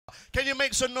Can you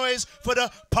make some noise for the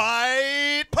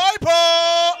Pied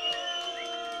Piper?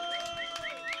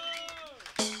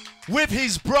 With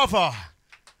his brother.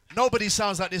 Nobody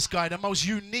sounds like this guy, the most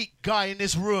unique guy in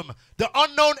this room. The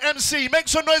unknown MC. Make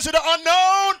some noise for the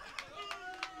unknown.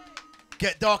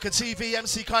 GetDarkerTV,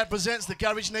 MC Kie Presents, the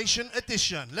Garage Nation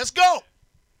edition. Let's go.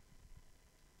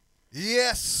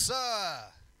 Yes,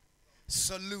 sir.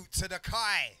 Salute to the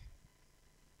Kie.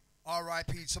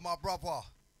 R.I.P. to my brother.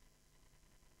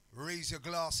 Raise your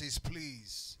glasses,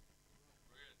 please.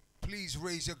 Please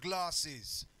raise your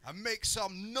glasses and make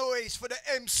some noise for the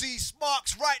MC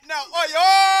Sparks right now. Oi,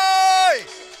 oi!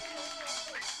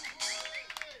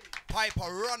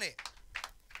 Piper, run it.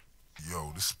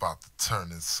 Yo, this about to turn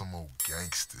into some old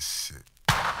gangster shit.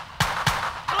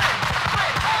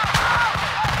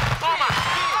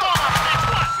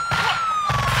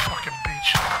 Fucking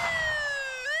bitch.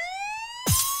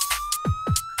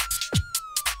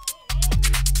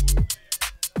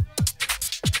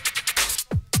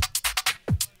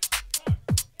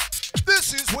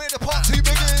 This is where the party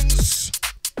begins.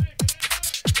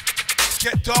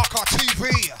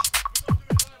 GetDarkerTV.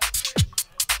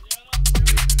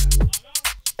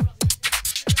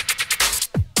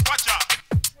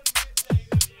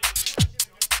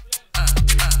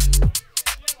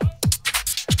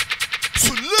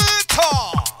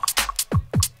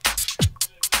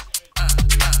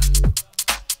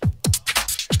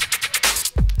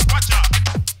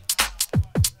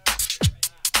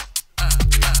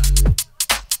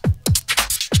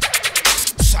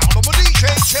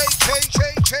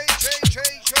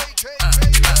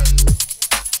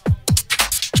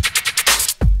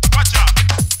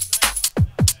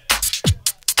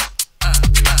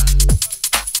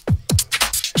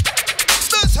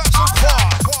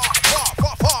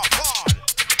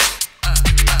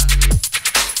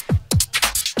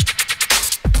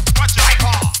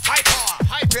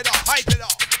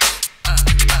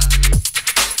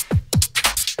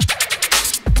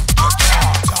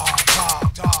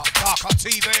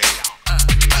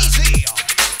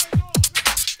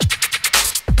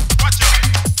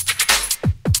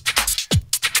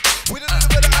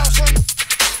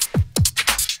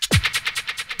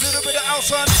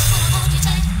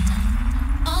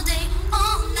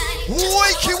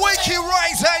 Wakey,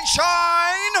 rise and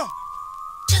shine.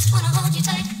 Just wanna hold you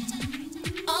tight.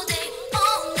 All day,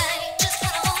 all night. Just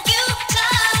wanna hold you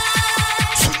tight.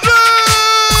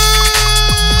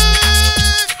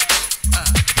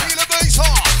 Feel the bass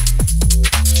hard.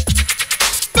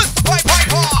 Mr. Piper,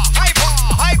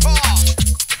 hyper.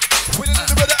 With a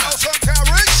little bit of house on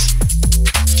carriage.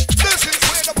 This is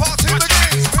where the party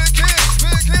begins.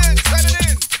 Set it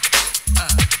in.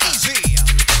 Easy.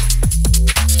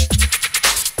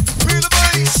 Feel the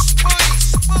bass.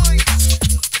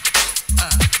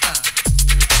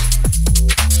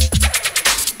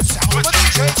 Sound of a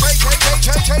DJ.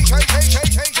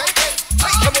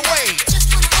 Take them away. Just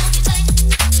wanna hold you tight.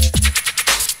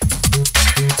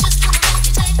 Just wanna hold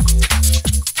you tight.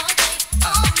 All day,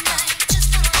 all night. Just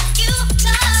wanna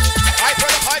hold you tight.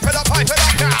 Pipe it up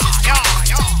now. Yeah.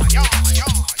 All day,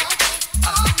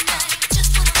 all night.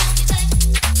 Just wanna hold you tight.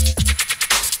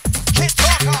 Get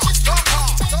darker.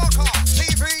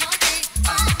 TV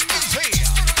is here.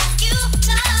 You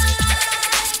tight.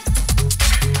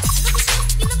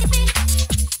 You look at me, and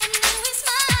then we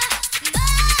smile.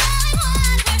 Darling, what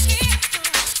we're here for.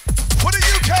 For the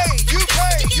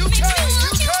UK.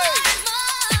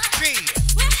 B.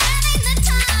 We're having the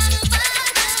time of our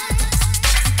lives.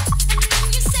 And when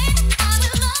you say that I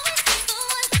will always be the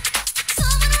one,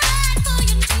 someone right for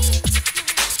your dreams.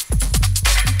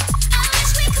 I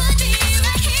wish we could be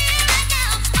right here, right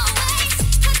now, always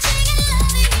touching and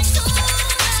loving you so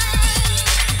right.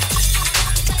 Just wanna hold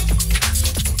you tight, all day,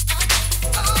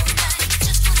 all night.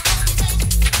 Just wanna hold you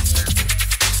tight.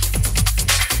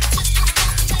 Just wanna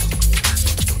hold you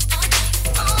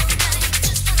tight, all day, all night. Just wanna hold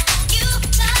you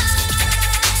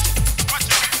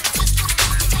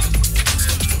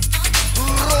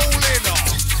Rolling on.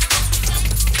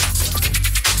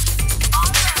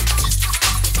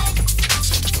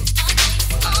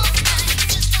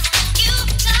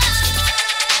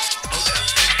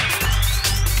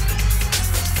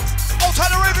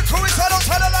 Outside the Raven crew,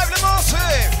 outside the Lively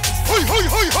Massive. Hoi.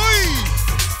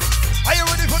 Are you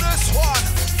ready for this one?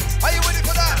 Are you ready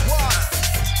for that one?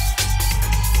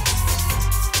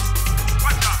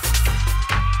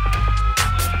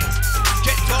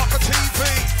 GetDarkerTV,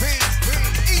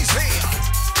 easy.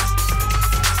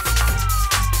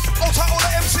 Outside all the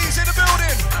MCs in the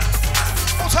building.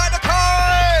 Outside the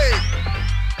Kie.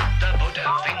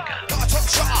 Got a top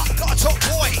shot, got a top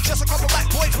boy. Just a couple black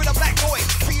boys with a black boy.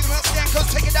 Feed them out, stankers,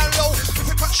 take it down low.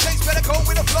 ladies better go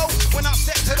with the flow. When I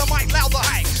step to the mic, loud the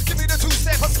hype. Give me the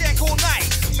two-step, I skank all night.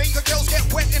 Make the girls get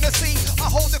wet in the sea. I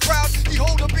hold the crowd, he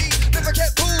hold the beat. Never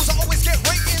get booze, I always get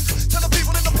ratings. Tell the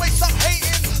people in the place stop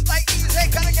hating. Like easy,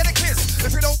 gonna get a kiss.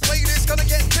 If you don't play this, gonna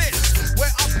get pissed.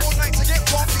 We're up all night to get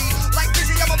funky. Like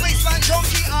Dizzy, I'm a bassline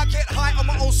junkie. I get high on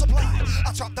my own supply.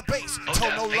 I drop the bass,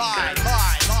 told no lie.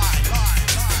 Fly.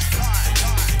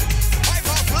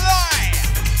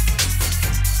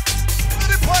 Let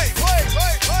it play.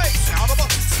 Sound of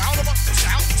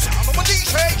a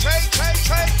DJ.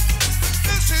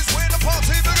 This is where the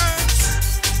party begins.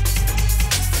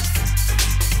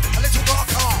 A little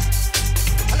darker,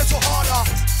 a little harder.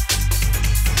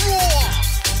 Roar.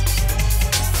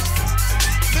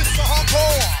 Mr.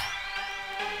 Hardcore.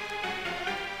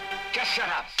 Just shut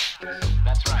up.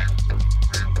 That's right.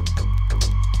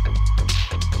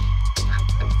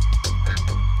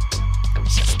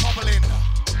 Just bubbling,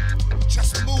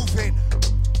 just moving.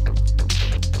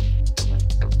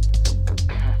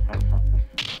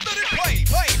 Let it play.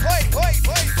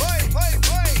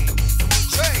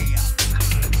 DJ.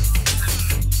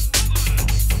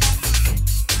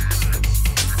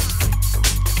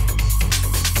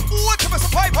 Look at Mr.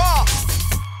 Piper.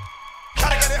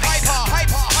 Gotta get it hyper.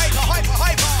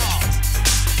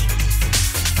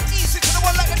 Easy to the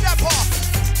one like a dapper.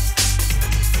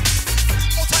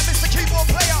 All time Mr. Keyboard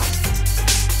player,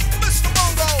 Mr.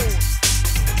 Mongo.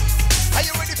 Are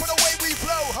you ready for the way we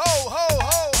flow? Ho, ho,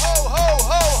 ho, ho, ho,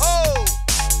 ho, ho.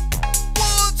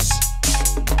 What?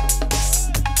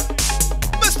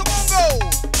 Mr. Mongo.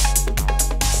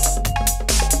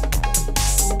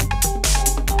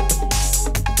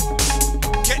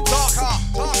 Get darker.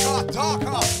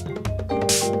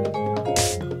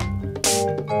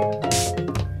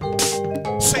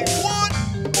 Say what?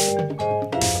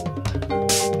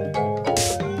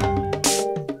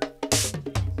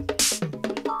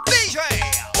 DJ.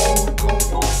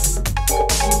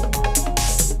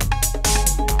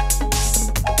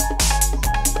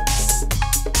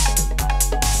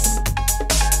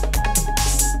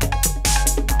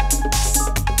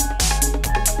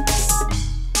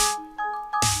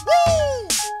 Woo!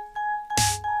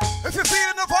 If you're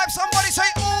feeling the vibe, somebody say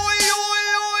oi, oi,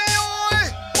 oi, oi.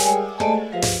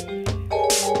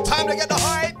 Time to get the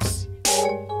hypes.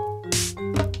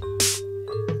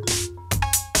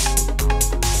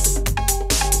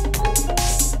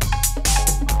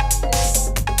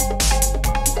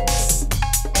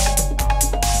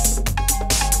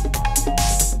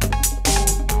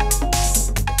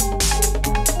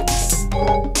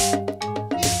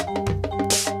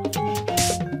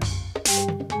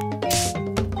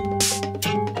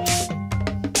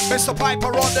 Mr. Piper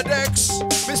on the decks.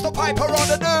 Mr. Piper on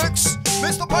the decks.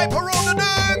 Mr. Piper on the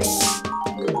decks.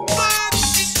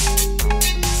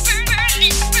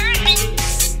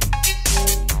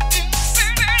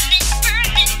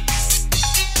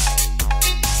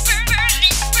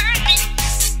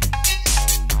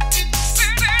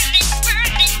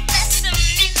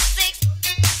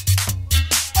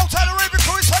 Oh, tell the Raven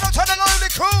crew, tell the lonely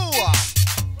crew.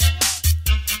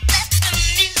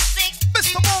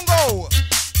 Mr. Mongo.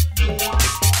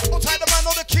 Oh, tell the man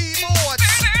on the keyboards.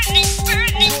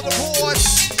 You're the boys.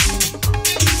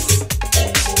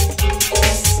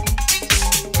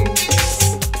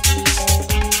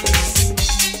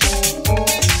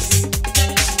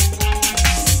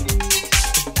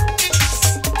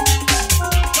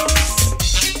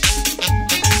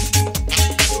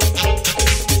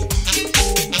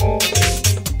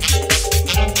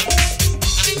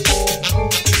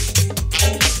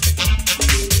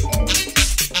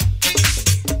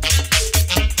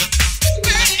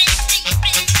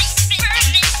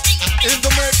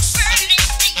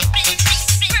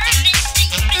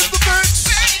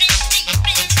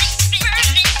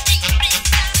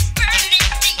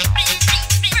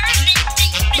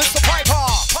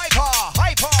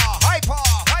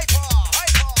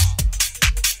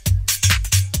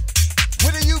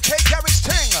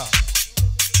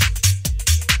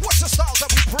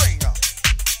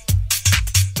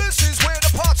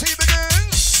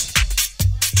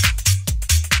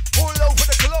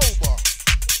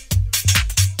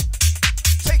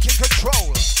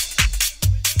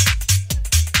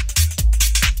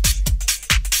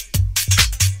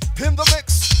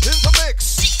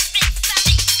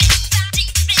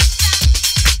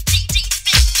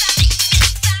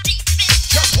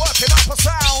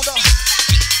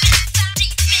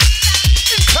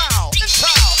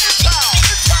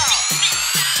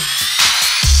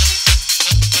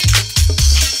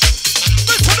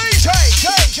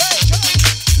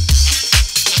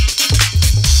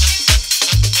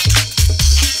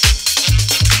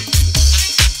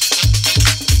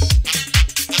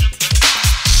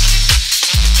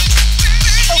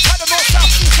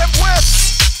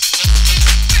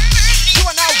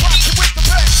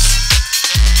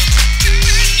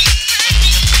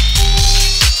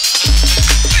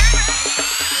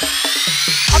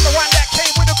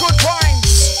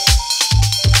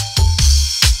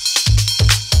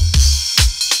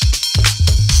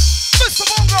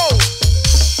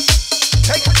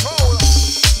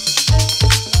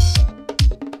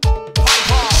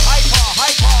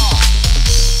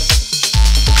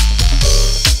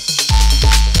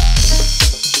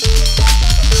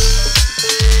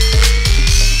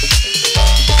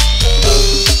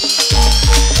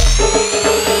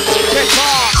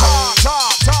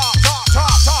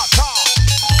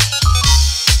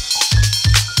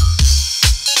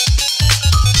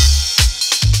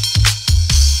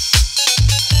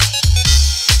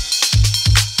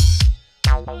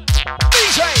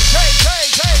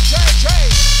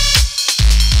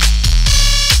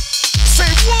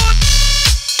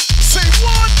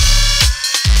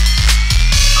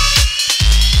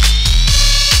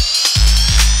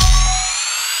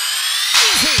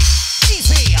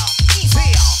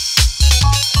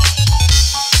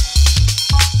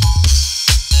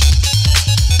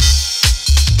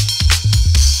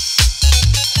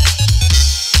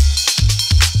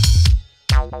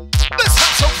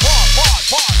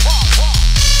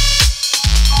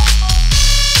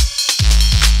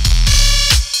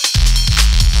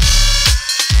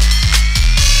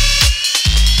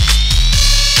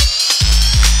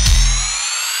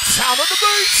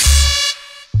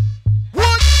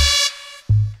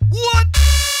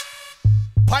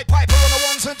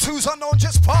 two's unknown,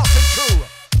 just passing through.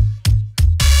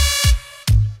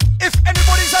 If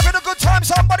anybody's having a good time,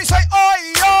 somebody say,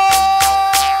 "Oi, yo!"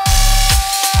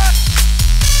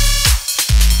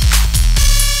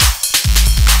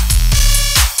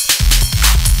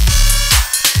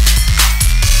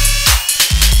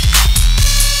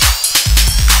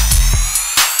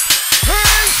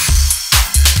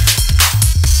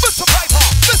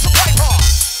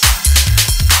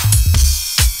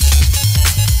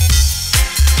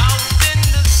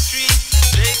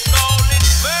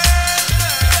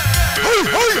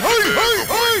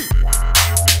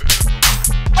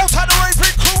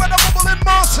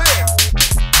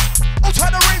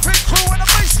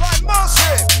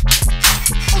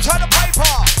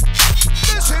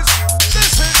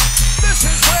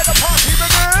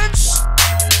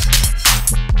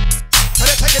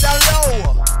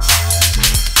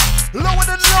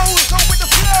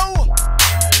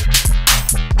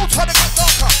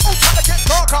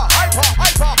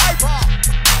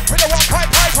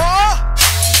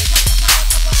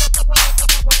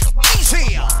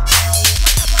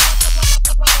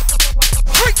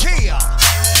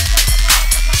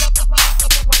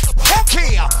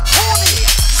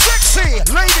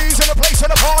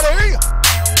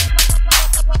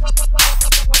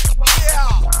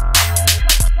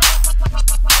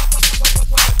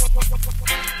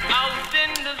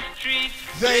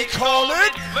 They call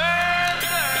it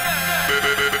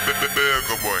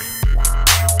Good boy.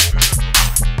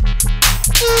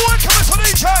 Welcome to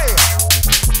DJ.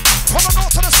 From the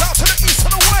north to the south to the east to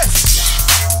the west.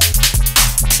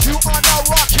 You are now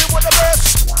rocking with the best.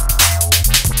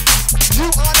 You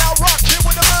are now rocking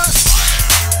with the best.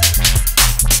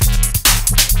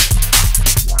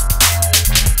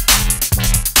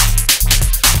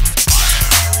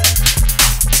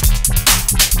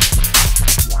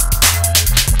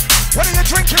 What are you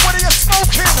drinking? What are you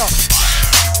smoking?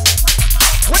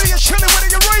 What are you chilling? What are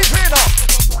you raving?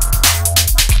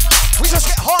 We just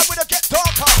get hard with a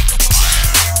GetDarker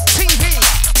TV.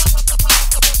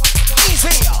 Easy.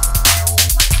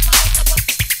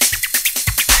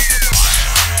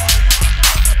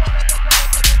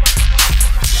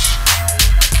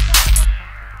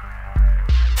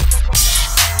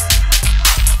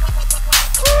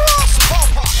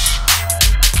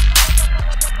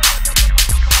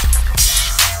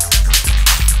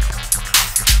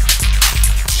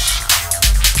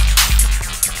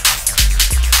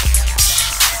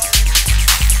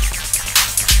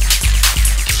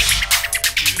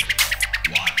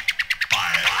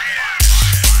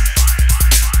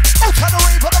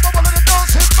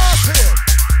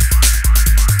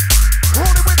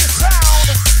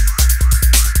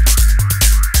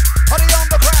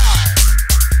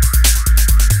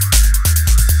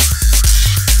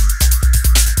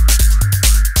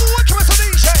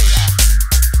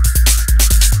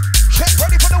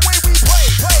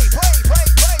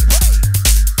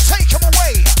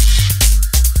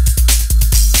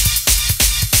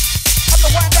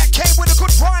 With a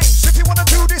good rhymes, if you wanna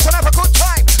do this and have a good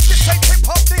time, this ain't hip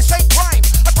hop, this ain't crime.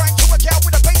 I grind to a gal with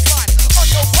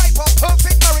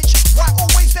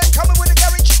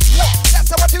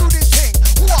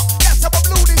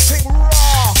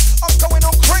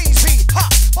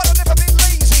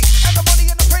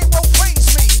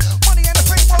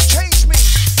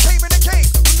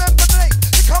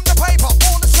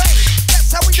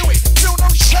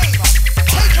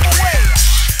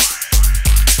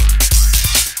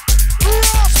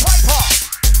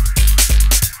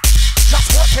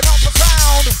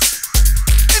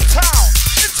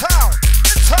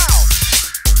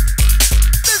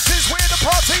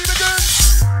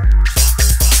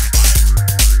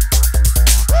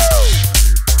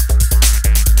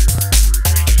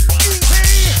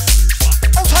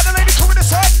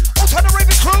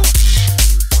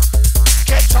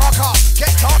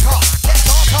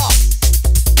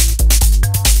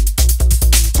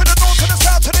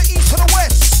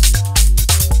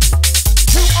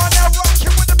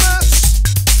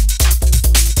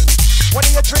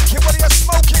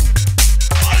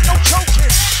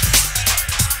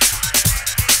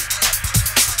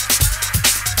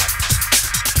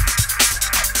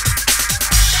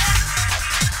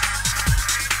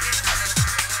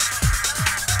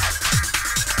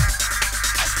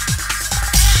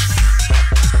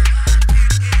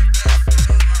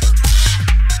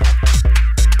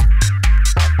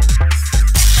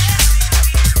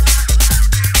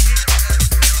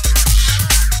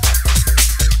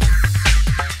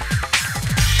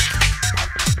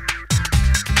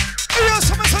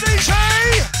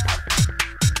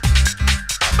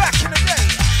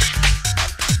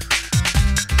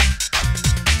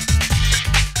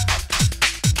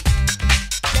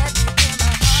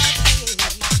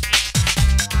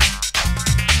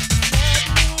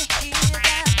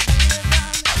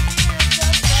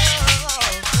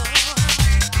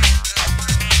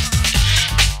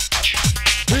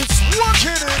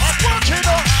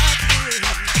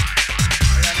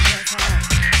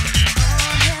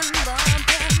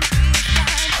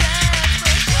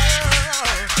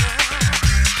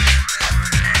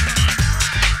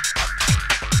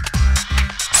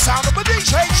Sound of the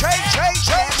DJ,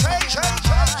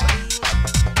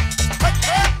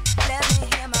 Let me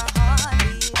hear my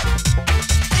heartbeat.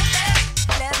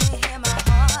 Let me hear my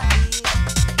heartbeat.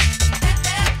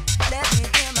 Let me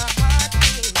hear my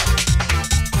heartbeat.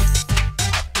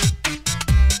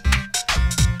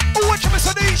 Oh, what you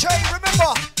Mr. DJ?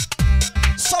 Remember,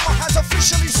 summer has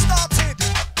officially started.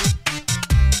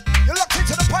 You're locked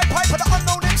into the pipe of the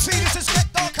unknown MC. This is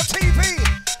GetDarkerTV.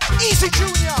 Easy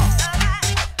Junior.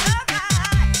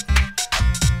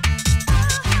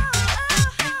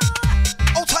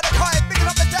 Old tight the Kai, bigging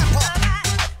up the dapper.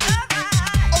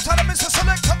 Old tight the Mr.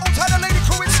 Selector. Old tight the lady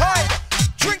crew inside.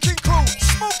 Drinking crew,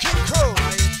 smoking crew.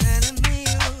 Are you telling me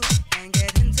you can't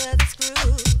get into this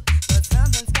groove? But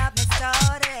something's got me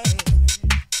started.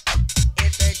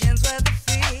 It begins with the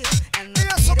feel and the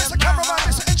Yes, so beat Mr. of my Cameraman,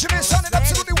 heart. Mr. Engineer, sounding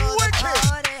absolutely wicked.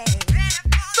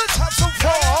 Let's have some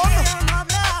fun.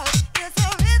 It's a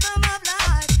rhythm of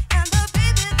life, and the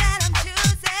baby that I'm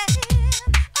choosing.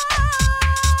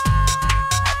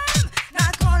 I'm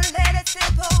not gonna let it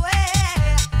slip away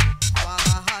while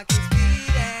my heart keeps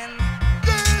beating.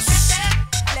 This.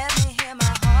 Let me hear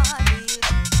my heartbeat.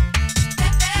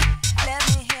 Let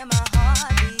me hear my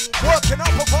heartbeat. Working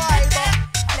up a vibe.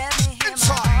 Let me hear my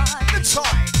Inside, heartbeat.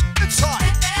 inside,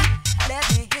 inside. Let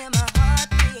me hear my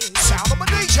heartbeat. Sound of a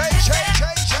DJ,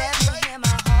 Let me hear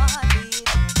my heartbeat.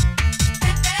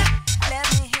 Let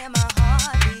me hear my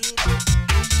heartbeat.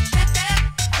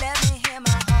 Let me hear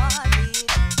my heartbeat.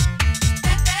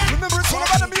 Remember, it's all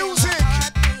about the music.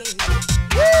 Heartbeat.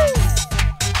 Woo!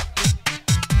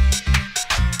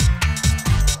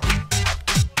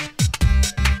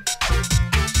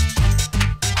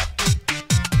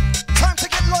 Time to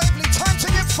get lively, time to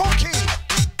get funky.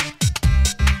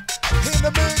 In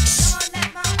the mix. Come on,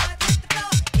 let my heart hit the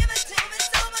floor. Give it to me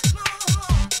so much more.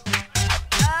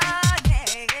 Oh, yeah,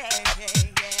 yeah, yeah,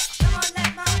 yeah. Come on,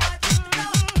 let my heart hit the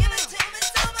floor. Give it to me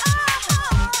so much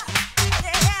more.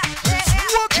 Yeah, yeah, It's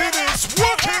working, it's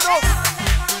working up. Come on,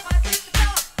 let my heart hit the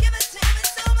floor. Give it to me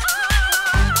so much more.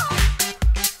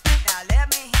 Now let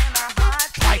me hear my heart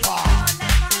beat. Piper. Come on,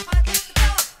 let my heart hit the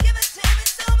floor. Give it to me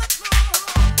so much more.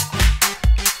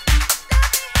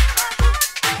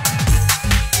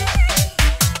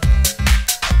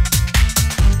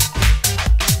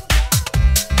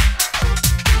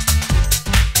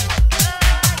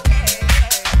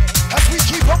 As we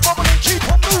keep on bubbling, keep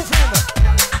on moving.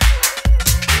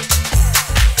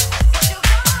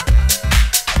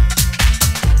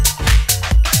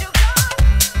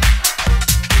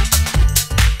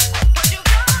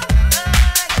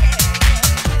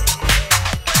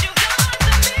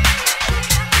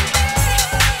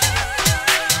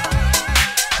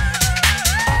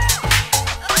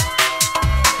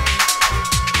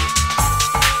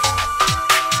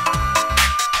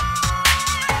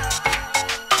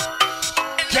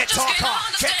 Get darker,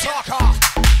 get darker.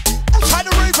 Outside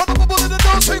the rave, for the bubble in the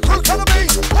dancing crew, telling me,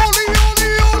 Oli, Oli,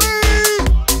 Oli.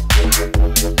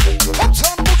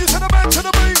 Uptown the boogie to the man to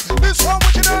the beat. This one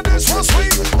wicked and this one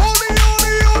sweet. Oli,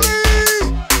 Oli, Oli.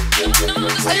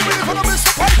 Are you ready for the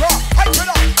Mr. Piper? Hype it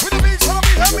up with the beats on the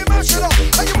beat, help me mash it up.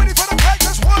 Are you ready for the kite?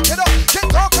 Just work it up.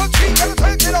 Get darker, team, gotta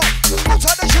take it up.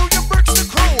 Outside the union bricks the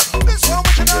crew. This one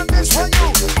wicked and this one you.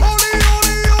 Oli,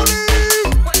 Oli, Oli.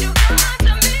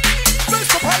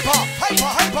 Mr. Piper,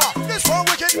 hyper, hyper. This one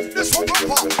wicked, this one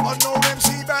proper. Unknown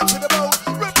MC band to the bone.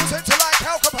 Representing like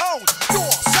Al Capone.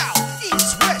 North, south,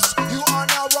 east, west. You are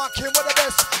now rocking with the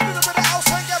best. Little bit of house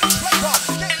and Gary's flavor.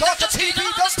 Get Darker TV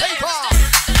does paper.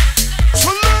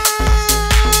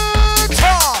 Selector.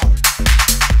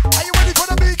 Are you ready for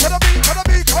the beat? Can the beat? Can the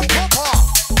beat come proper?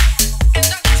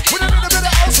 With a little bit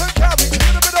of house and Gary. A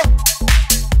little bit of.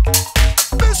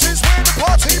 This is where the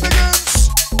party begins.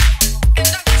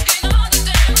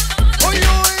 Oi,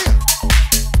 oi.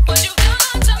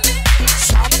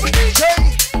 Sound of a DJ.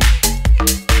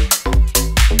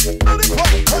 Let it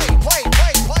play, play, play,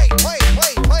 play, play, play,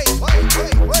 play, play, play,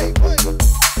 play, play, play.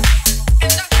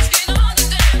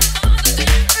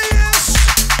 Yes.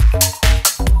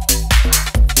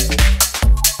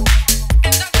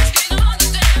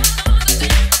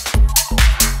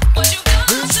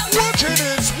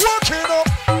 It's working up.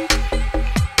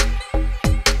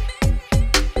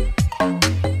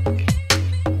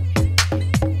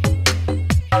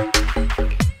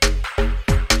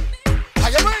 How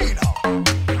you mean?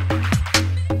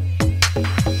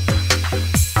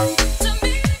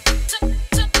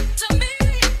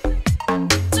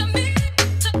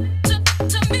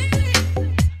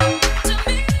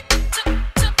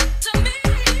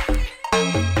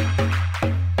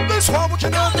 This one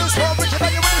wicked and this one wicked.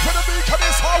 Are you ready for the beat?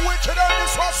 This one wicked and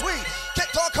this one sweet.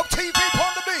 Get Darker TV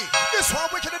on the beat.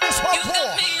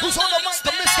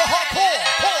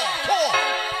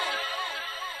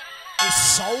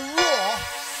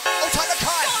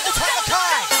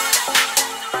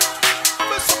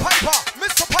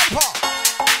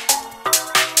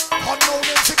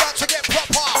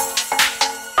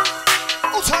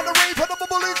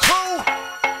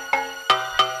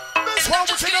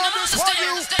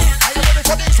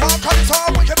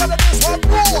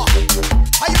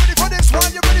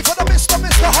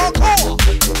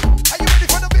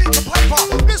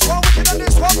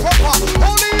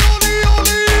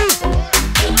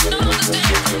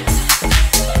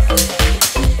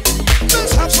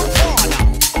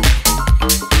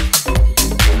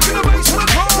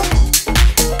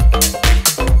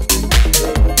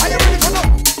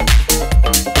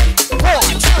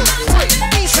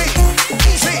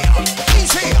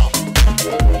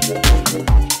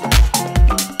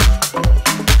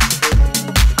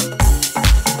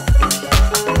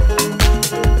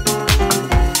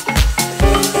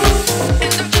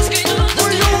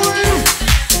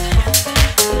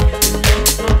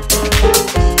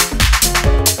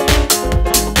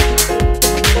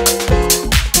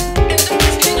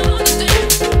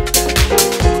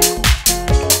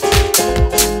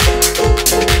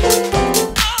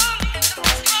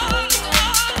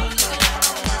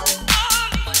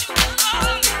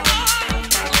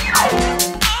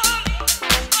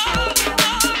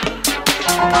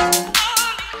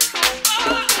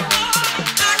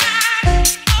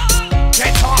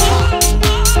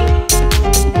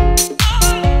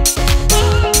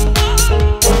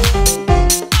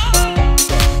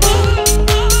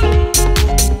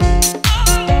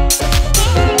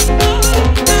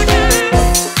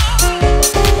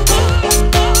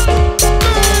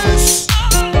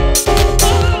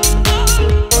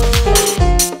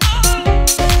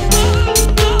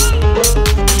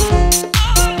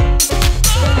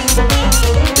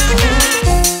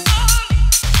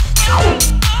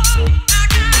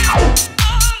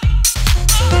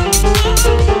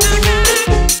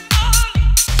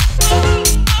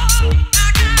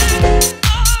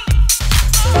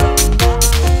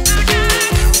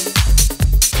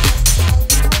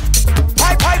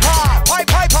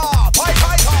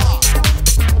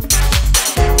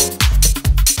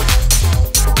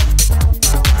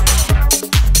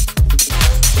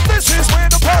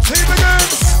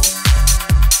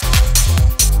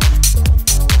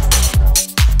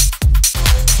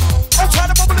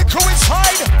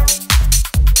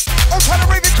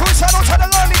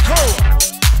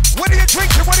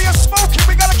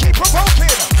 provoking.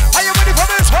 Are you ready for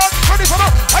this one? Ready for the?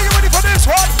 Are you ready for this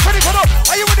one? Ready for the?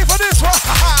 Are you ready for this one?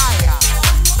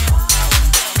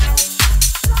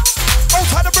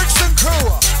 Outside the Brixton crew.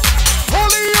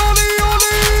 Holy, holy,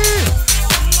 holy.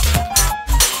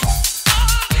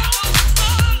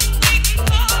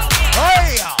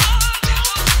 Hey.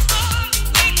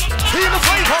 Feel the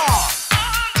flavor.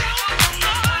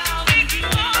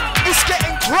 It's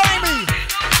getting grimy.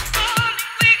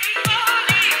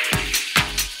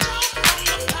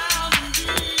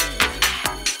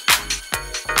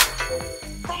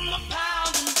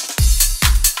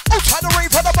 Outside the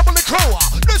rave for the bubbly crew.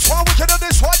 This one we can do,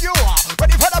 this one you are.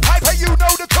 Ready for the piper, you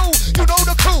know the crew. You know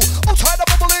the crew. Outside the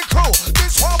bubbly crew.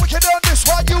 This one we can do, this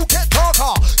one you get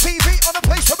darker. TV on the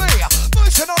place to be.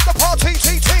 Listen up the party,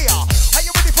 TT. Are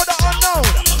you ready for the unknown?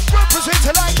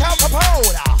 Representing like Al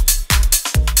Capone.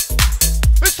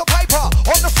 Mr. Piper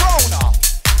on the throne.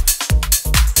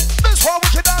 This one we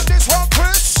can do, this one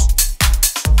Chris.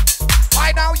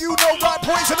 By now you know right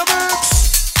boys in the mix.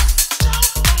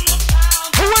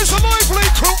 Who is the lively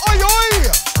crew? Oi,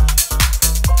 oi!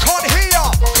 Can't hear,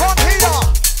 can't hear.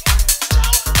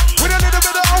 With a little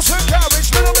bit of house and garage,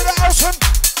 little bit of house and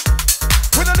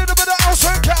with a little bit of house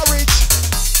and garage.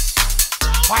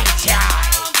 My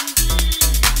child.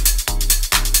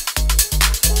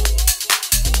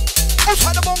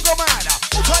 Outside the bongo man,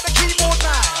 outside the keyboard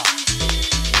man.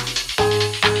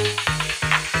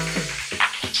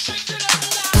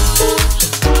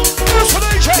 Mr.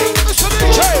 DJ, Mr.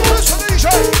 DJ, Mr. DJ.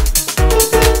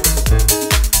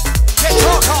 Get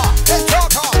darker, get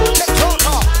darker, get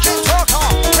darker, get darker,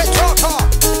 get darker.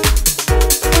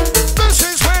 This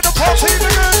is where the party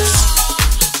begins.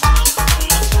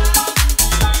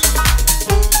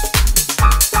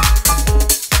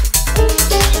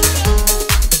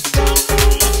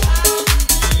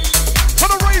 For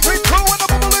the raving crew and the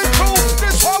bubbling crew,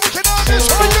 this one we can earn, this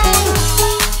one you.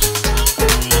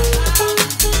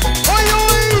 Oi,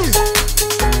 oi.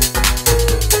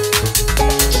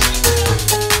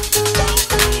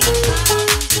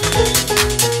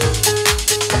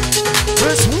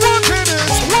 It's working,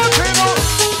 it's working on.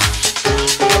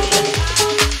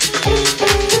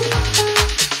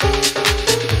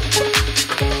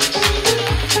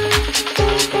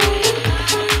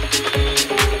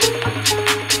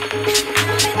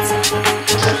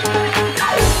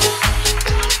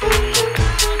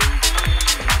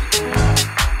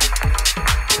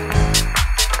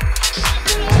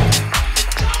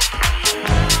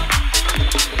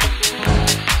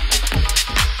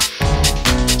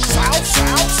 South,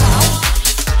 south, south.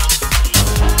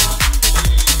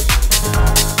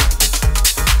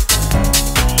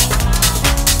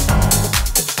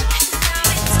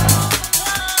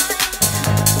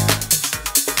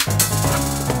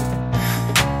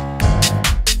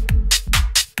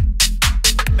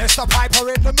 Mr. Piper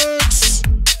in the mix.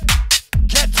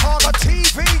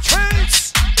 GetDarkerTV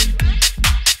trends.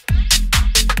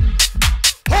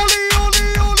 Holy, holy,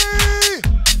 holy.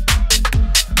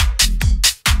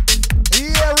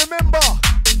 Yeah, remember,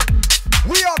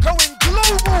 we are going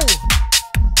global.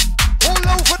 All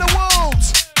over the world.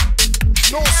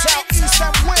 North, south, east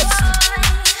and west.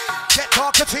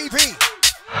 GetDarkerTV.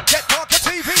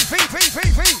 GetDarkerTV, V.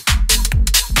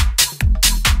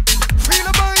 Feel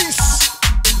the bass.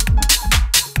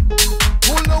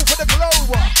 All over the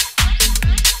globe.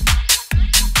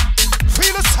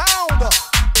 Feel the sound.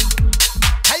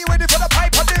 Are you ready for the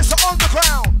piper? This the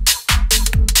underground.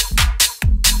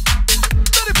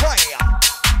 Let it play.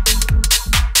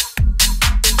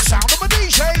 Sound of a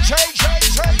DJ.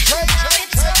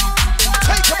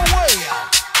 Take him away.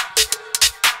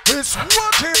 It's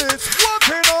working, it's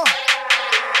working.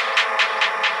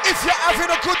 If you're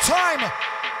having a good time,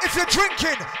 if you're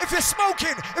drinking, if you're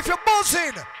smoking, if you're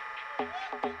buzzing,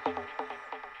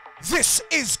 this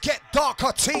is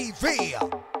GetDarkerTV.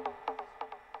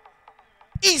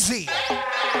 Easy.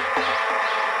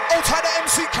 Outside the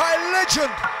MC Kie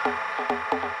legend.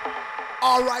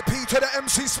 R.I.P. to the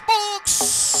MC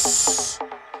Sparks.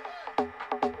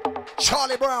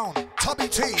 Charlie Brown, Tubby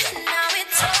T.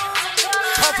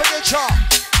 Can't forget ya.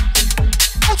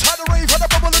 Outside the rave and the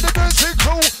bubble of the music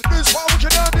crew. This one we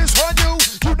can earn, this one you.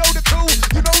 You know the crew,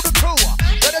 you know the crew.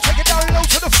 Better take it down low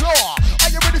to the floor. Are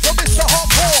you ready for Mr.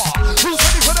 Hardcore? Who's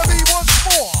ready for the beat once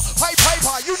more? Hey,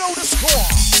 Piper, you know the score.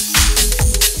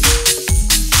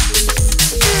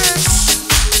 Yes.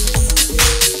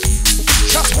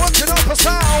 Just working up a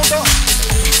sound.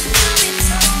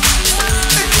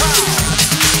 In crowd.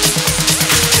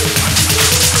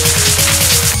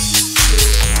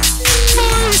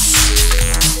 Nice.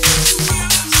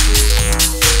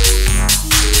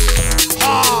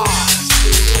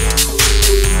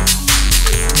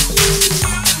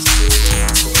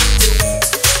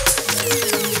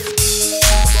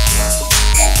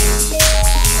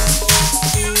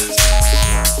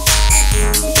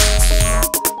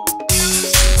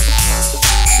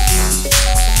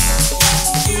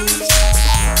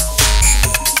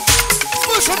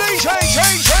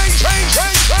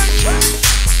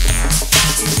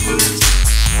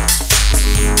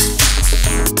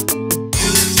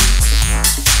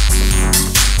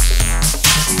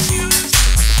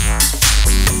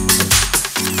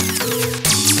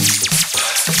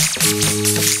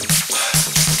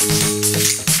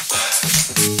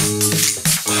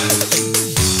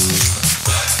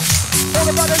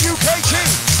 UKG.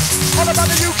 All about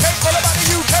the UK, all about the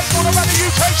UK, all about the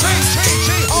UKG.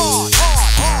 Hard,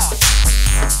 hard, hard.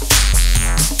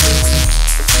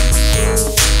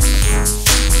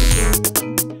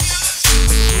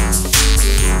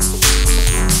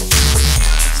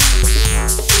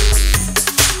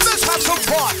 Let's have some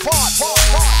fun, fun, fun,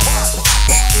 fun, fun.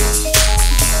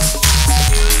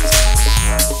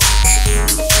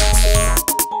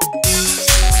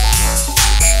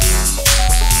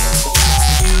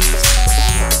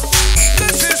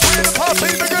 This is where the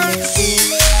party begins.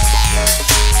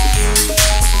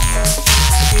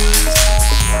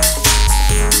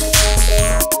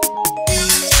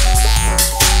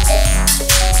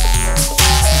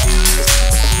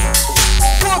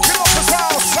 Working up the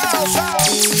sound, sound, sound.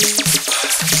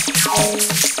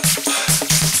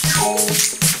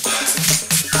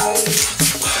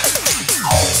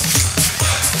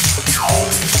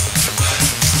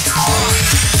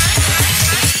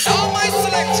 All my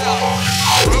selector.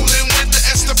 Rolling with the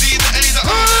S, the B, the A, the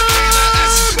R, the K, the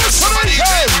S. There's somebody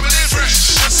there coming in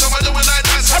fresh. There's someone doing like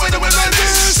that, someone doing like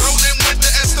this. Rolling with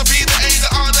the S, the B, the A, the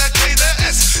R, the K, the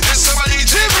S. There's somebody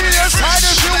there coming in fresh.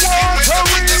 As you want to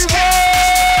rewind.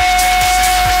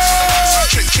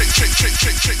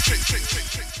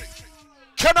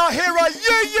 Can I hear a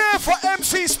yeah yeah for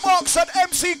MC Sparks and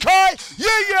MC Kie?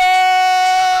 Yeah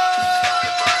yeah!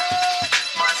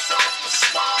 Myself, the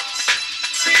Sparks,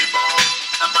 T-Bone,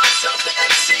 and myself, the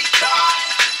MC Kie.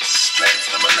 Straight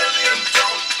to the Millennium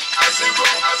Dome. As we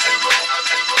roll, as we roll, as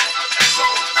we roll, as we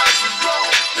roll, as we roll.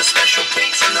 The special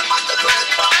beats and the underground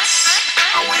box.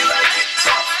 And we like it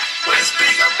tough. When it's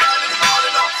big and bad and hard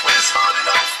enough. When it's hard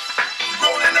enough.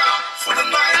 Rolling out for the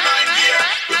 9-9 year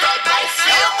without no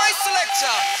fear. All my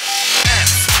selector.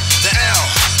 F, the L,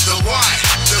 the Y,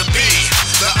 the B,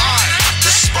 the I,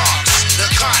 the Sparks, the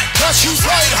Kie. Cause you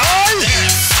right high. The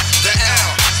F, the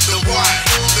L, the Y,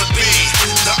 the B,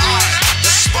 the I, the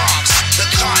Sparks, the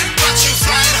Kie. But you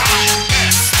flying high.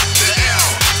 F, the L,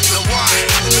 the Y,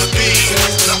 the B,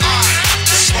 the I,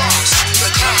 the Sparks, the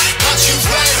Kie. But you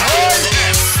flying high. The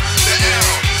F, the L,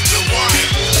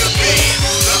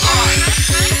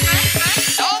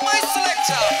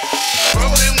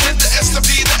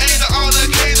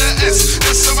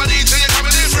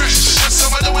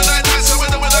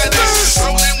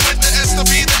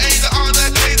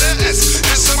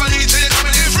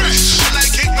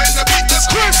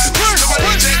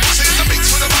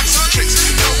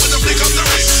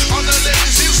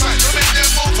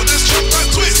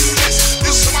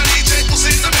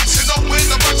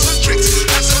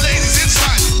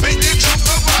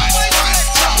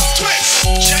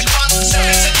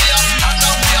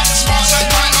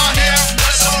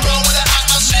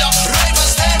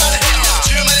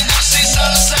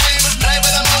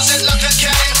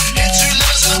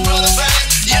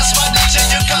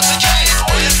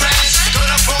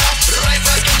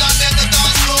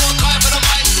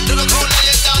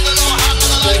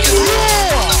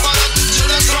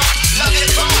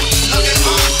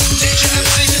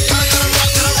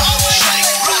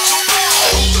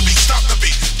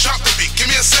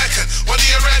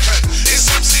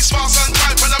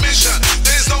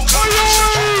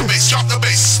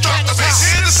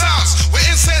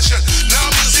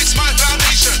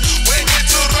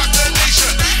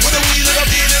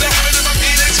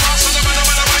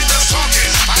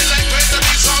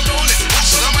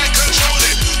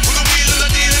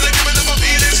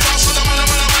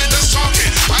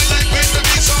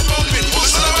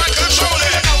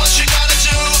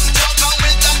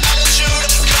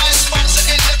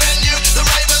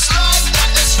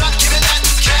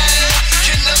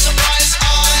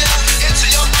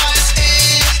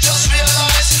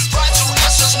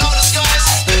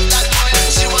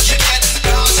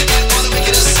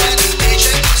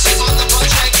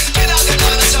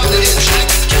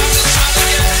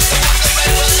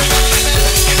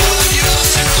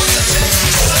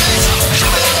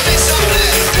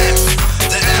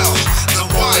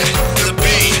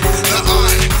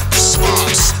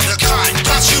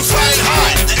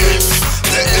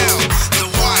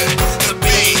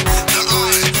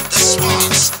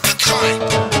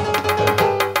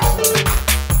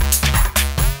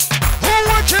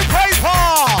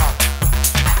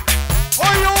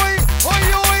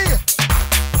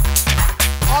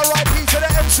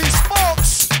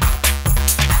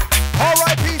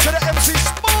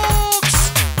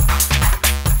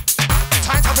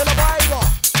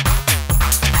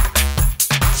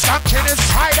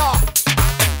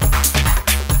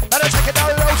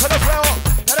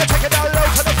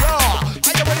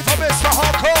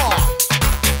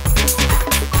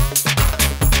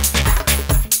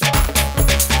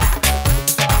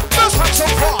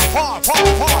 This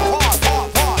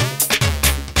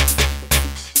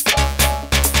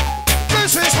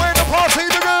is where the party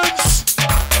begins.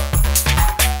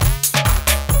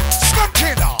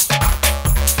 Skunking up.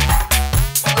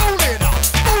 Rolling up.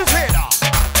 Moving up.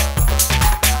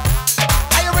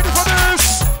 Are you ready for this?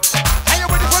 Are you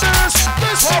ready for this?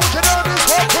 This one we can earn this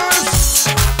workers.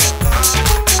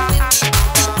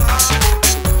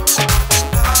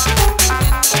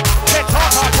 Get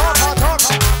talker.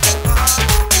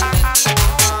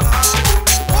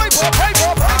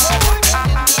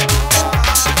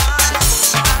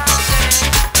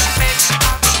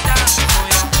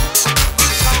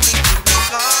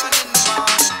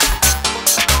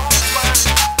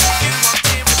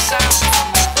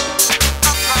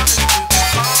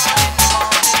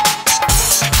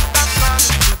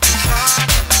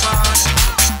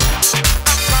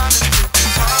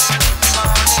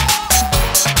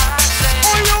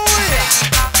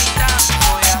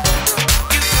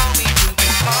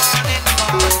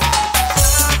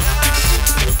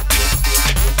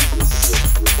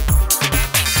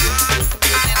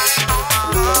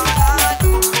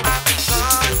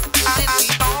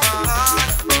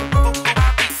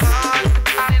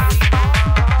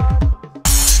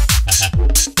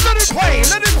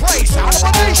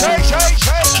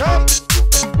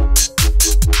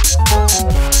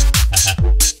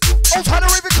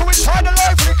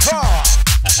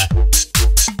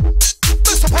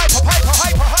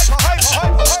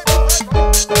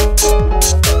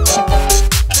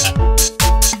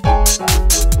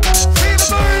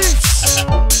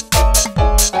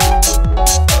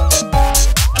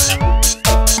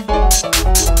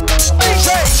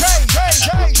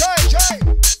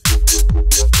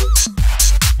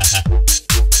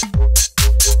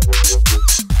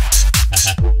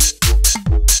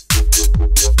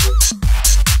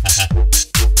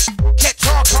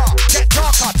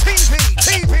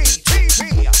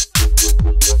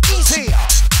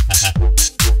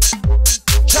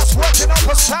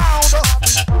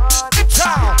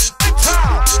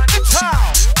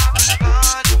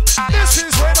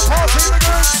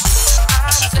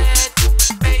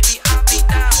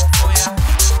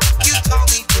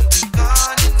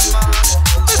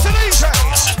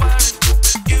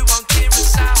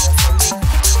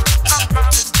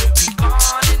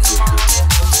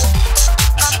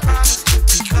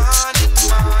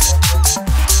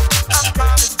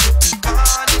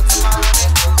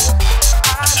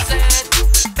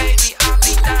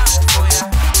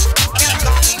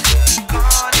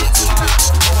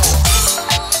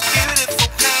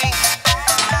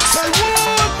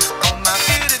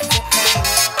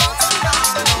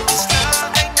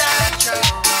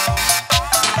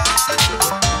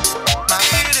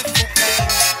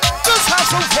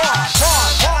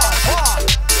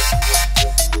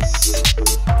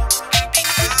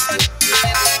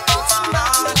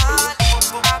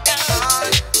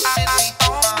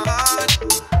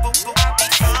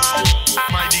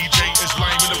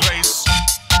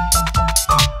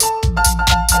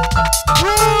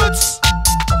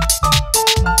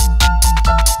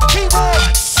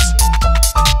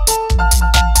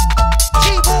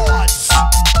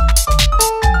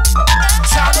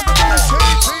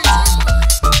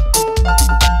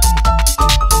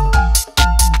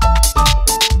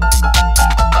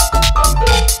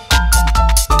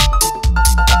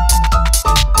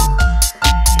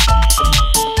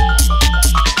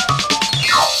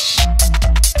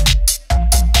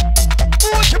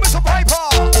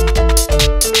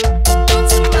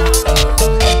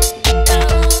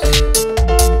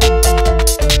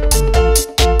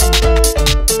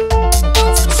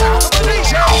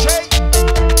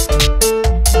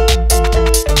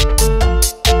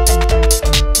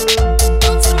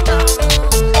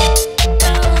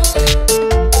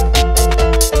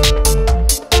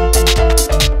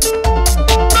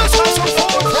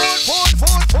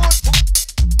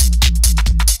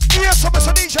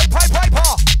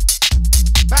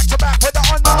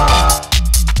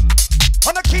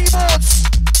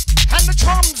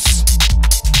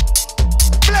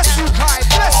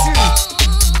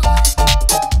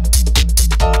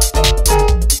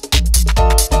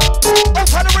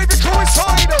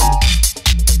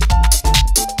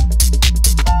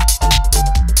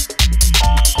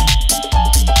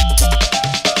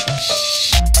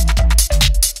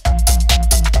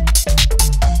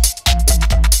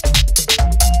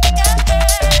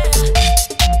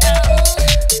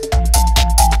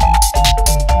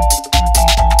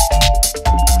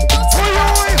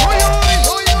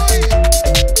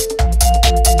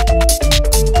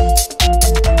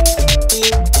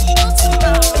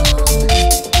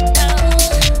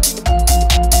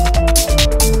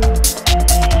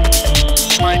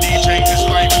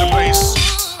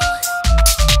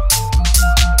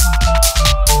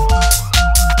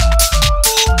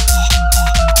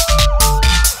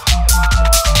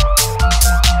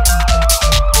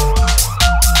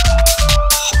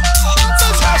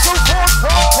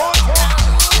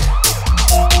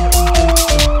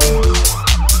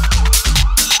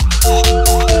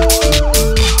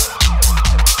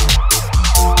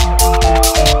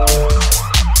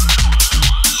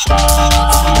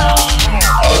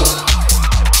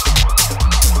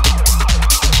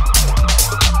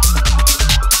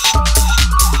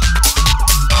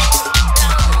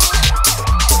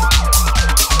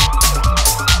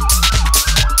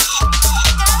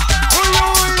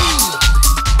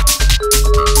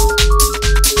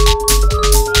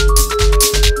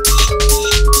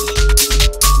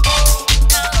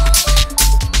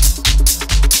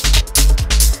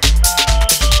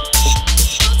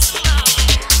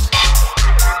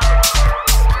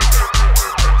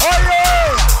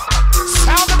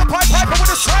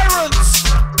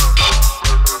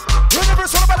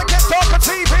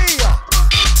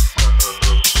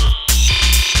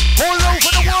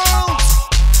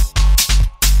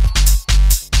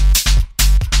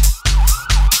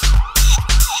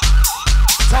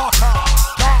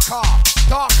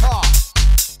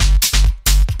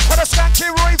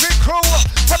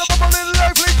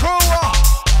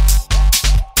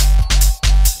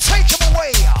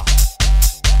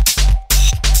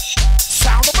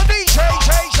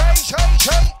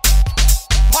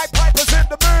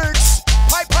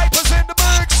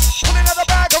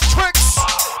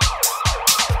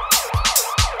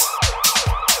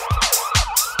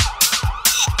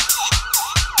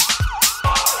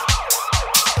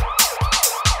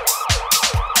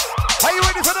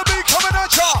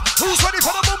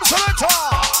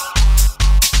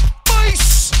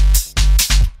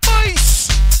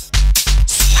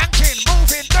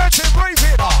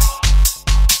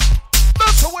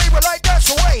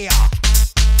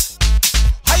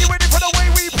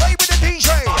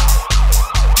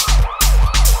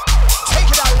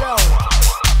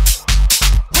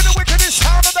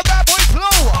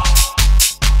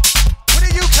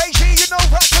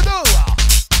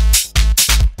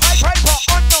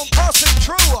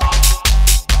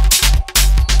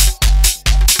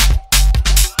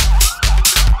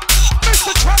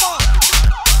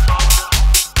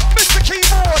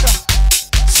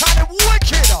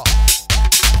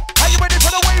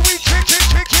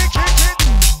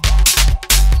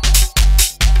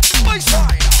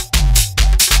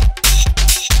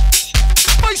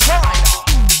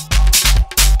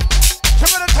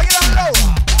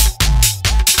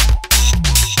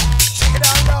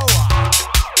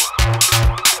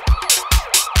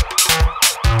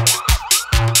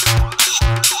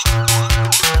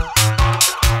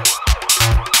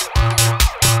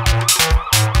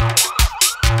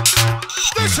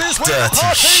 queen of dirty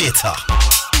party. shitter.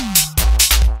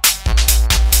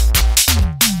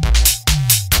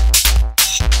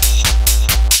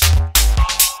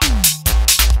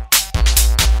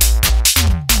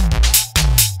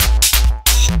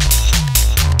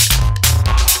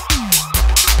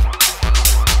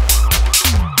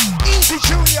 Easy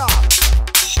Junior.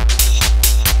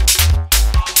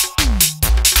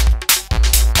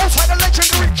 Outside the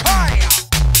legendary Kai.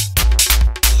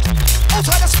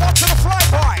 Outside the spot to the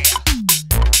flyby.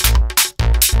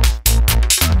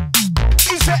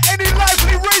 Is there any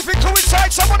lively raving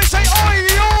coincide? Somebody say oi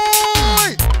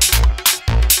oi!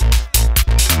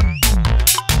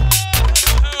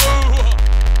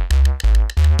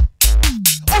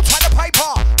 Outside the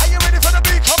paper. Are you ready for the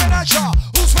beat coming at ya?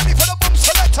 Who's ready for the boom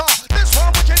selector? This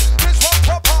one wicked, this one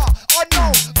proper.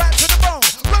 Unknown, back to the bone.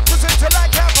 Represent to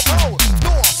like Al Capone.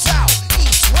 North, south,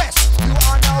 east, west. You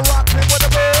are now rocking with the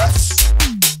best.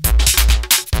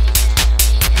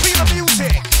 Feel the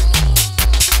music.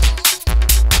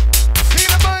 Feel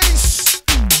the bass.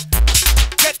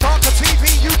 Get Darker TV,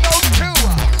 you know the crew.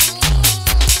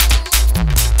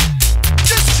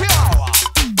 Just chill.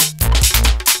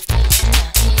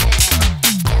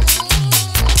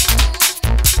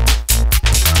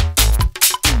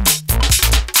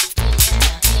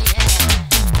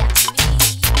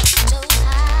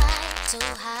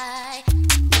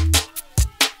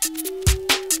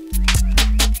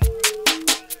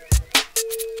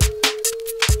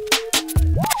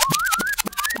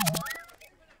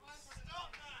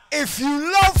 If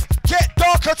you love Get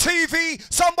Darker TV,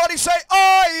 somebody say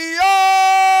oi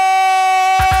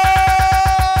oi!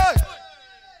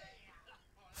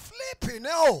 Flipping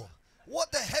hell!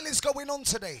 What the hell is going on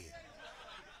today?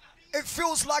 It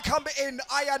feels like I'm in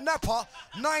Ayanapa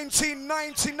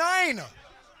 1999.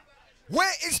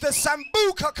 Where is the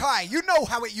Sambuca Kai? You know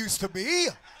how it used to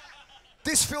be.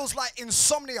 This feels like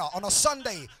insomnia on a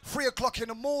Sunday, 3 o'clock in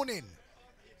the morning.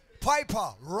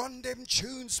 Piper, run them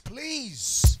tunes,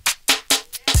 please.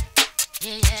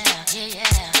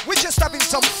 We're just having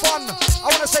some fun. I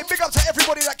want to say big up to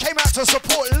everybody that came out to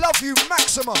support. Love you,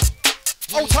 maximum.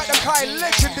 Old tight the Kai,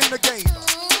 legend in the game.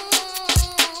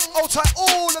 Old tight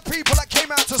all the people that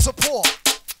came out to support.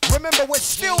 Remember, we're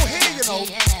still here, you know.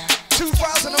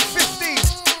 2015.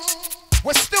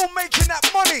 We're still making that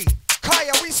money. Kai,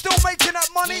 are we still making that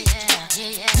money?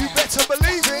 You better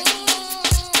believe it.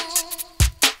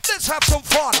 Let's have some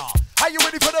fun. Are you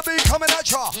ready for the beat coming at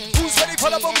ya? Who's ready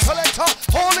for the boom selector?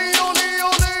 Holy, holy,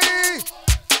 holy.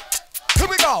 Here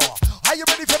we go. Are you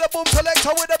ready for the boom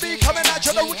selector with the beat coming at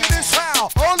ya? The wickedest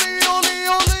sound. Holy, holy,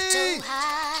 holy. So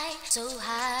high, so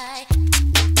high.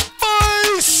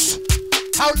 Bass.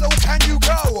 How low can you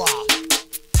go?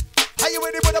 Are you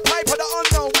ready with the pipe or the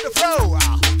unknown with the flow?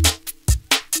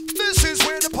 This is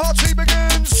where the party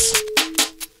begins.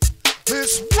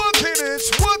 It's working,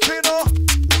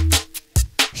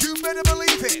 You better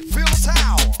believe it, feel the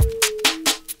sound.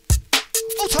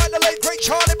 All time the late great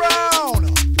Charlie Brown.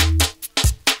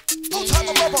 All time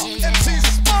my brother, MC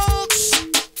Sparks.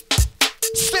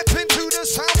 Step into the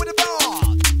sound with the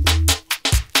bar.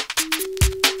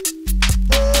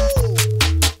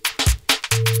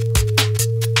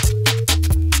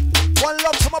 One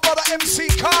love to my brother MC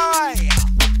Kie.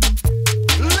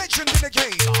 Legend in the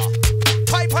game.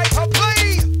 Pipe,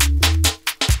 play.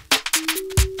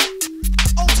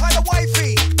 Old tie the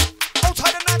wifey. Old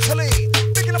tie the Natalie.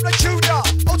 Picking up the Judah.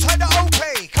 Old tie the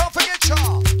Opie. Can't forget ya.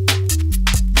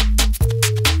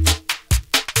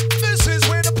 This is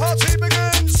where the party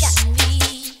begins. Got me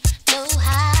so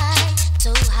high,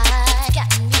 so high. Got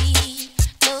me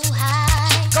so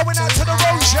high. Going out to the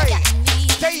Roger.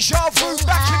 Deja vu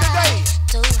back in the day.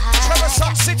 Trevor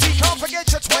Sun City. Can't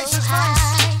forget ya. Twice as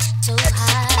nice.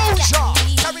 Exposure.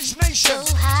 Carriage Nation.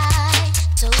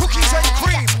 Cookies and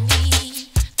cream.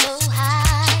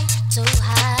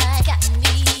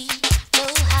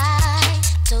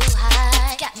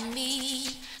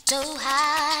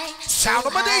 Sound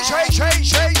of my DJ.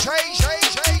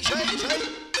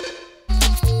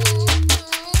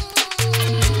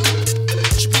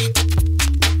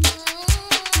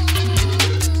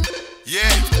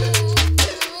 Yeah.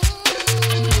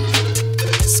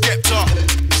 Skepta.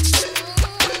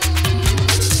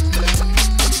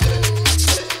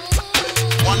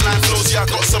 One line flows, yeah, I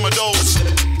got some of those.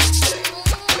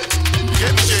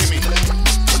 Get me, Jamie.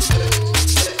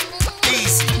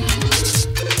 Easy.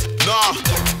 Nah,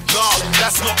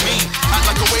 that's not me. Act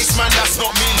like a waste man, that's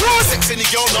not me. Sex any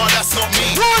girl, nah, that's not me.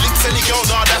 Links any girl,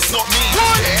 nah, that's not me.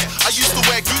 Yeah, I used to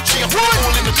wear Gucci and put it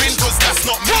all in the bin, cause that's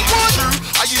not me. True,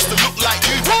 I used to look like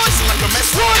you, but dressing like a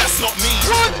mess, that's not me.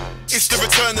 It's the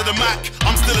return of the Mac.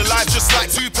 I'm still alive just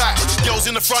like Tupac. Girls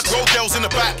in the front row, girls in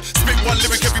the back. Spit one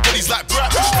lyric, everybody's like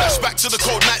brap. Flashback to the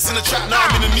cold nights in the trap. Now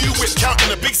I'm in a new whip, counting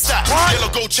a big stack.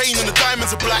 Yellow gold chain and the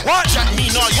diamonds are black. Chat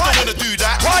me, nah, you don't wanna do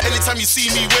that. Anytime you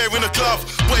see me wearing a glove,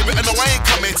 boy, better know I ain't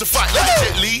coming to fight like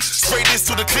Jet Li. Spray this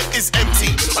till the clip is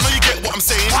empty. I know you get what I'm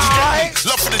saying. You get me?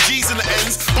 Love for the G's in the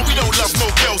ends, but we don't love no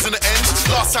girls in the ends.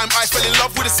 Last time I fell in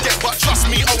love with a skep, but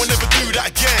trust me, I will never do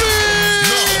that again.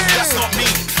 No, that's not me.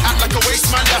 Act like a waste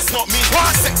man, that's not me.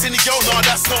 Sex any girl, nah,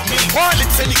 that's not me.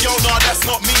 Licks any girl, nah, that's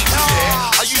not me.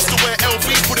 Yeah, I used to wear LV,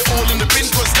 put it all in the bin,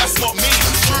 cause that's not me.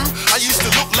 True, I used to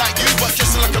look like you, but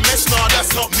dressing like a mess, nah,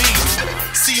 that's not me.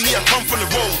 See me, I come from the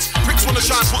roads. Pricks wanna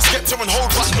try and put Skepta on hold,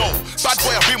 but no. Bad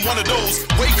boy, I've been one of those.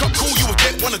 Wake up cool, you will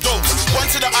get one of those. One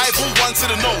to the eyeball, one to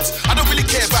the nose. I don't really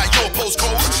care about your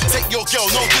postcode. Take your girl,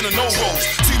 no dinner, no rolls.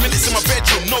 2 minutes in my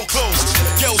bedroom, no clothes.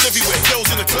 Girls everywhere, girls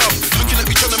in the club. Looking at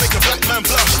me trying to make a black man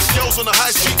blush. Girls on the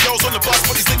high street, girls on the bus.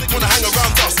 But these niggas wanna hang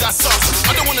around us, that's us.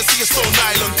 I don't wanna see a slow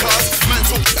nylon cuz. Man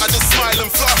talk, I just smile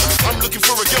and flush. I'm looking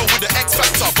for a girl with the X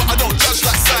factor, but I don't judge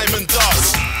like Simon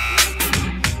does.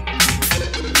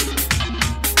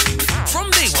 From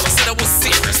day one, I said I was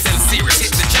serious, then serious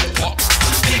hit the jackpot.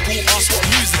 People ask what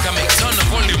music I make, turn the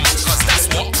volume up, cause that's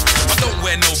what. I don't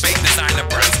wear no bait designer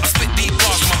brands, I spit deep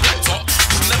bars on my black top.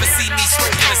 You'll never see me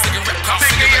smoking a cigarette car,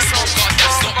 cigarette smoke, God,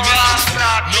 that's not me.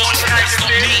 No, that's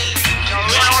not me.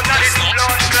 No, that's not.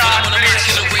 But I'm on a mic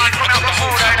in a wave, I got the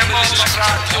whole crowd in the vision like a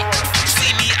jackpot.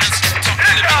 See me and step top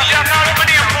in the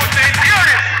video.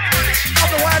 I'm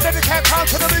the one that you can't count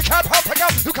to the recap, hopping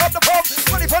up, you come the bomb.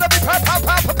 Ready for the beat, pow, pow,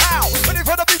 pow, pow, pow. Ready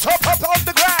for the beat, top up on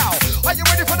the ground. Are you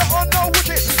ready for the unknown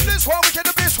wicked? This one wicked,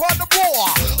 this one the war.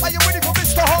 Are you ready for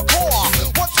Mr. Hardcore?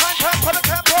 One time, pam, for the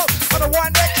tempo. For the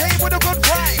one that came with a good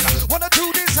frame. Wanna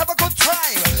do this, have a good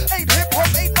time. Ain't hip hop,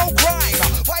 ain't no crime.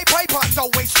 White paper,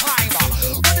 don't waste time.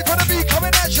 Ready for the beat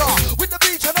coming at ya. With the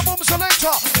beat and the boom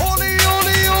selector. Holy,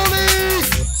 holy, holy.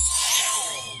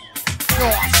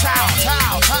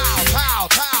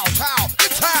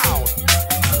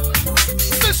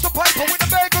 Mr. Piper with the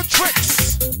bag of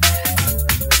tricks.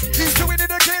 He's doing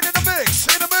it again in the mix,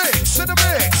 in the mix, in the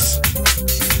mix.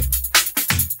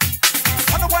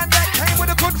 I'm the one that came with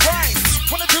a good rhymes.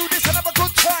 Wanna do this and have a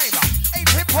good time. Ain't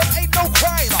hip hop, ain't no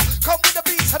crime. Come with the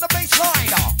beats and the bass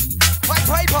line. Like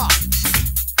Piper,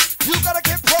 you gotta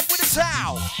get prop with the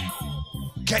sound.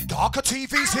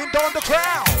 GetDarkerTV's in on the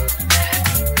crowd.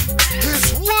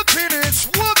 It's working,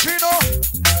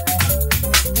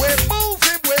 We're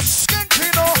moving, we're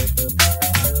skanking,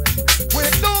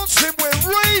 We're dancing, we're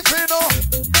raving,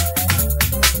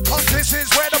 Cause this is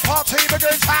where the party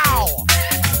begins, how?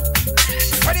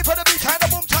 Ready for the beat and the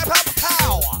boom type out the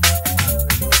pow.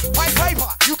 White paper,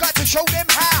 you got to show them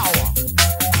how.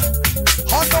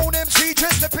 Unknown MC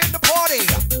just step in the party.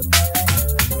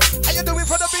 How you doing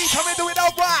for the beat? How you doing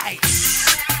alright?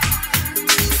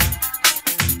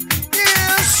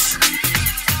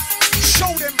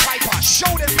 Show them Piper,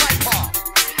 show them Piper.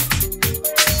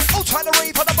 Oh, try to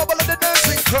rave on the bubble of the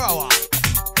dancing crew.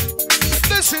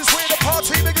 This is where the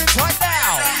party begins right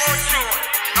now.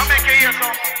 I'm making you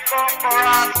some bumper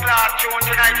and clad tune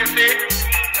tonight, you see.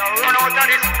 Now run out of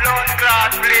this blood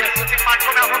clad place. You see man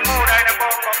come out from powder in a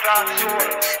bumper clad soul.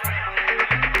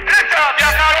 Let's up, you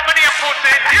got how many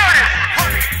pussy. Hear this.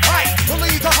 Hi,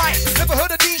 believe the hype. Never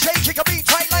heard a DJ kick a beat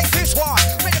tight like this one.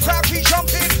 Make the crowd keep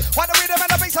jumping. While the rhythm and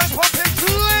the bass line's pumping.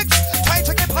 Flicks. Time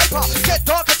to get Piper.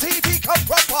 GetDarkerTV come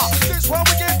proper. This one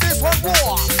we get, this one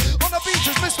raw. On the beach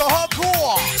is Mr.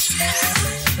 Hardcore.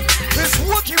 It's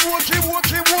working.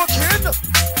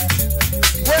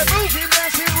 We're moving,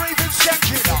 dancing, raving,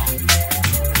 skanking.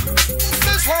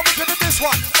 This one we get this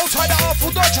one. Oh, try the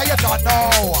awful dodge, you don't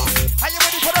know. Are you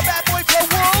ready for the bad boy flow?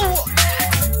 Whoa.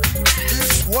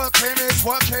 It's working.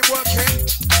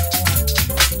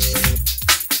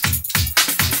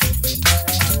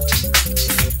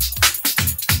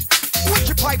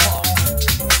 Wicked Piper.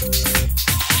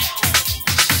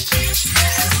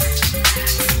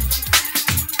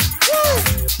 Woo!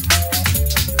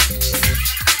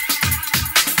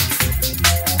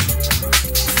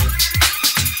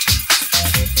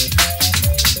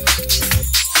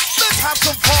 Let's have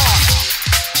some fun.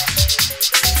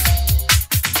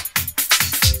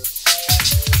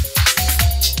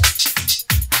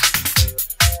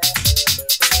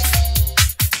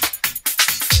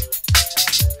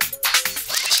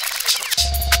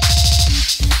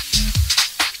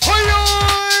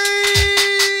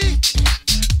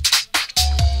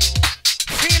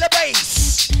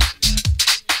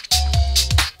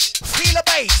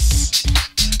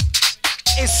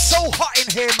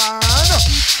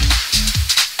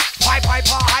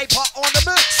 Hyper on the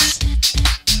mix.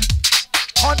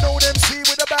 Unknown MC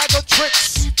with a bag of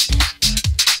tricks.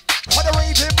 For the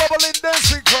raving, bubbling,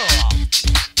 dancing club.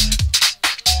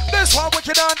 This one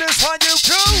wicked on this one you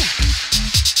too.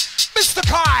 Mr.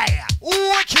 Kie,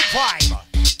 wicked vibe.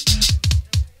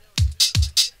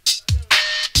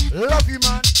 Love you,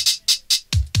 man.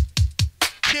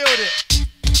 Killed it.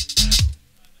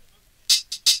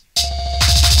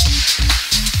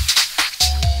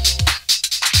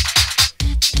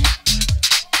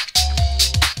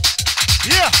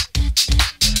 Yeah.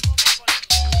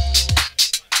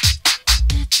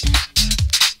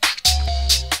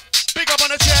 Big up on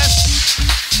the chest.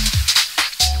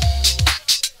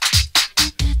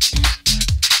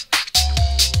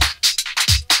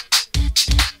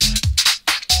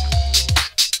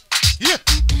 Yeah.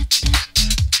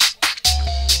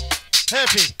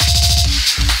 Heavy.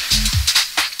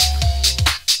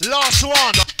 Last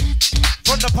one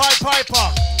from the Pied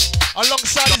Piper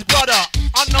alongside his brother,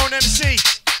 Unknown MC.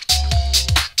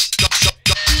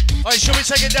 Alright, should we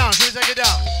take it down? Should we take it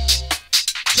down?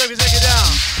 Should we take it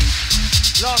down?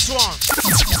 Last one.